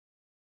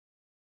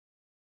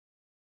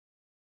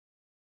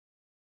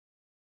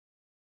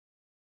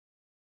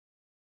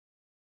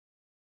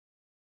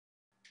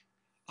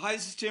Hi,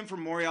 this is Tim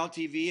from Moriel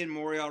TV and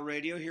Moriel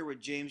Radio here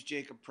with James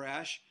Jacob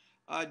Prasch.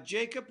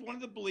 Jacob, one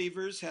of the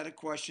believers, had a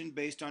question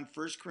based on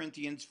 1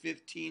 Corinthians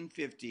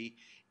 15:50.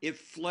 If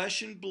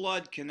flesh and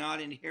blood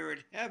cannot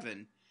inherit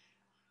heaven,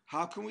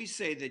 how can we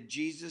say that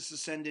Jesus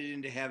ascended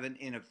into heaven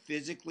in a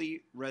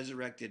physically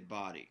resurrected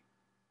body?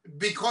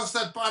 Because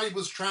that body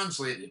was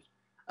translated.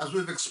 As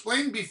we've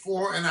explained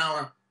before in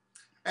our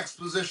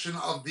exposition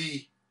of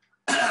the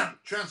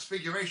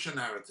transfiguration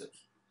narrative,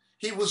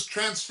 he was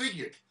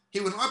transfigured. He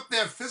went up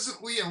there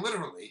physically and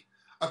literally,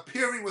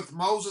 appearing with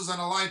Moses and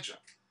Elijah.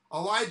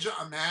 Elijah,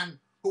 a man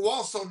who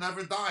also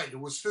never died, who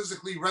was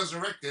physically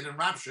resurrected and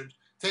raptured,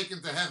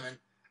 taken to heaven,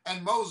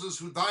 and Moses,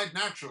 who died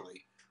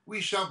naturally.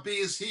 We shall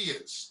be as he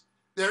is.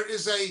 There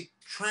is a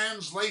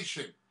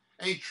translation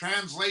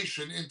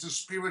into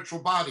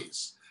spiritual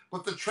bodies.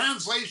 But the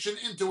translation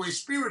into a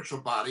spiritual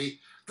body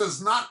does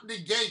not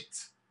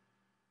negate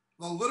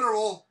the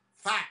literal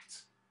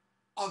fact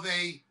of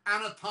a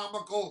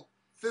anatomical,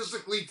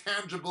 physically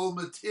tangible,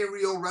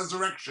 material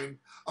resurrection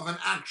of an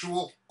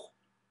actual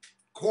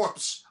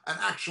corpse, an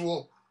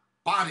actual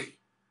body.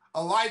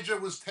 Elijah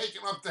was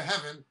taken up to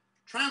heaven,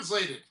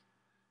 translated.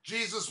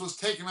 Jesus was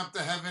taken up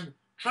to heaven,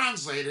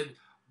 translated,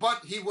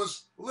 but he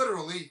was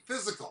literally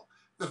physical.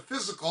 The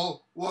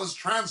physical was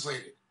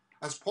translated.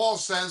 As Paul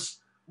says,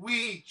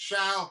 we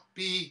shall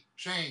be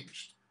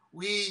changed.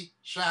 We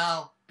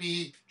shall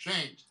be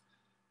changed.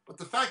 But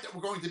the fact that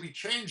we're going to be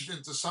changed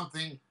into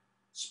something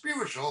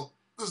spiritual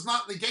does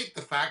not negate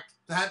the fact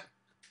that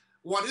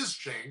what is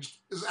changed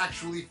is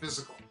actually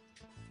physical.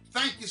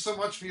 Thank you so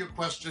much for your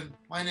question.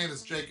 My name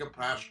is Jacob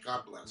Prasch.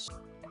 God bless.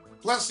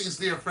 Blessings,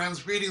 dear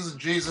friends. Greetings in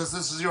Jesus.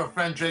 This is your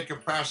friend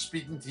Jacob Prasch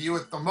speaking to you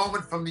at the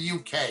moment from the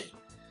UK.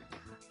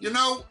 You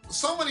know,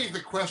 so many of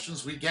the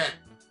questions we get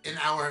in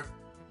our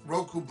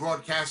Roku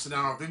broadcasts and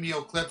on our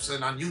Vimeo clips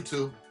and on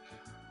YouTube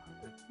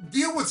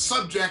deal with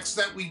subjects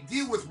that we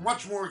deal with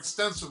much more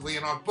extensively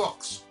in our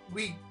books.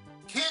 We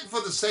can't,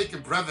 for the sake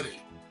of brevity,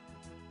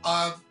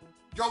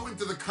 go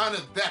into the kind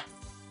of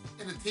depth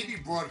in a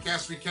TV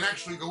broadcast we can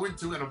actually go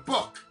into in a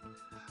book.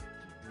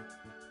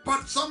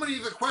 But so many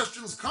of the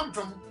questions come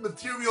from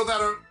material that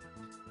are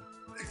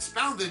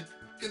expounded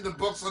in the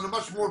books on a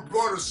much more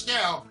broader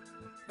scale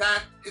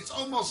that it's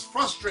almost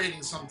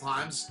frustrating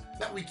sometimes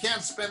that we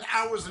can't spend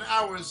hours and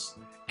hours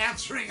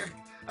answering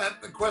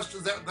the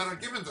questions that are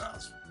given to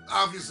us.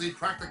 Obviously,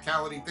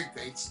 practicality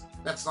dictates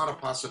that's not a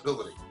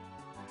possibility.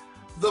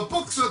 The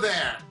books are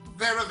there.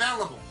 They're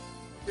available.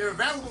 They're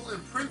available in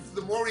print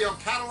through the Moriel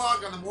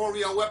catalog on the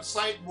Moriel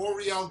website,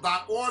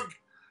 moriel.org.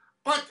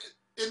 But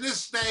in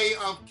this day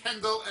of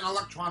Kindle and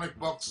electronic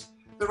books,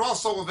 they're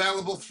also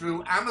available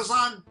through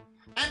Amazon,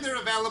 and they're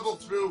available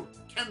through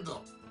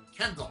Kindle.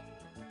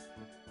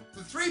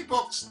 The three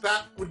books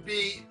that would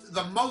be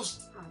the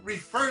most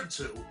referred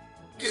to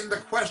in the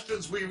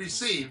questions we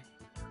received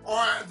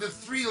are the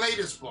three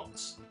latest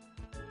books.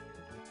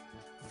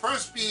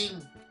 First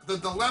being The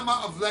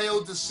Dilemma of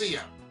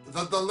Laodicea.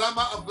 The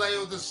Dilemma of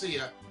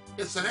Laodicea.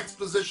 It's an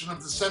exposition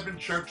of the seven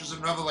churches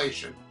in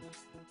Revelation,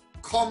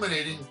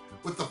 culminating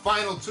with the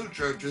final two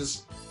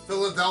churches,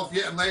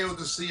 Philadelphia and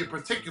Laodicea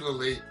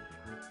particularly,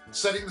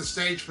 setting the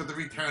stage for the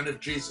return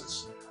of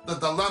Jesus. The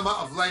Dilemma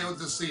of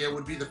Laodicea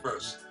would be the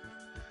first.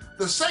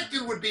 The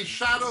second would be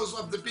Shadows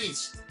of the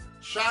Beast.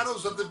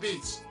 Shadows of the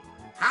Beast.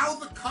 How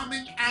the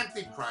coming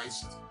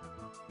Antichrist,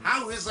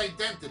 how his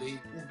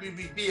identity will be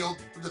revealed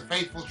to the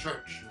faithful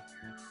church.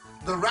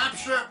 The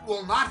rapture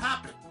will not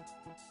happen,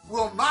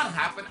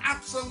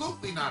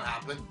 absolutely not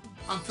happen,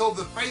 until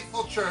the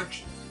faithful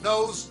church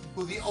knows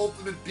who the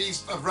ultimate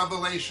beast of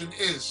Revelation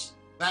is.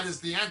 That is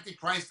the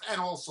Antichrist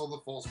and also the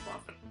false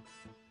prophet.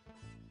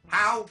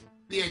 How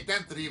the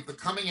identity of the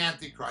coming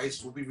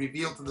Antichrist will be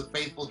revealed to the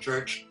faithful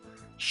church.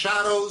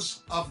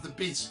 Shadows of the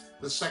Beast,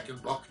 the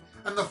second book.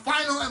 And the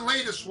final and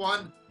latest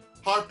one,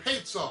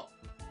 Harpazo.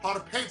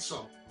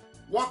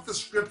 What the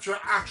scripture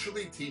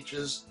actually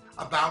teaches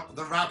about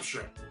the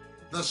rapture,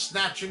 the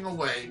snatching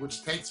away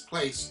which takes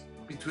place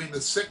between the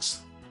 6th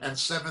and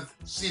 7th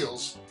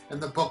seals in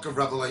the book of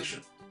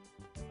Revelation.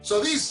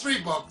 So these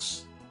three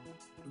books,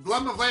 The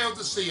Dilemma of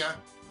Laodicea,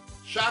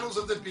 Shadows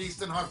of the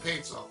Beast, and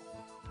Harpazo,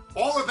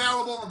 all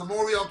available in the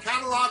Moriel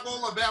catalog,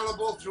 all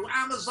available through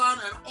Amazon,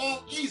 and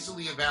all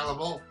easily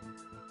available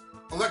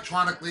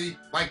electronically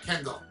by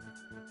Kindle.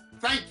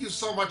 Thank you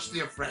so much,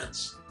 dear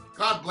friends.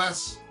 God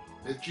bless.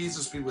 May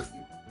Jesus be with you.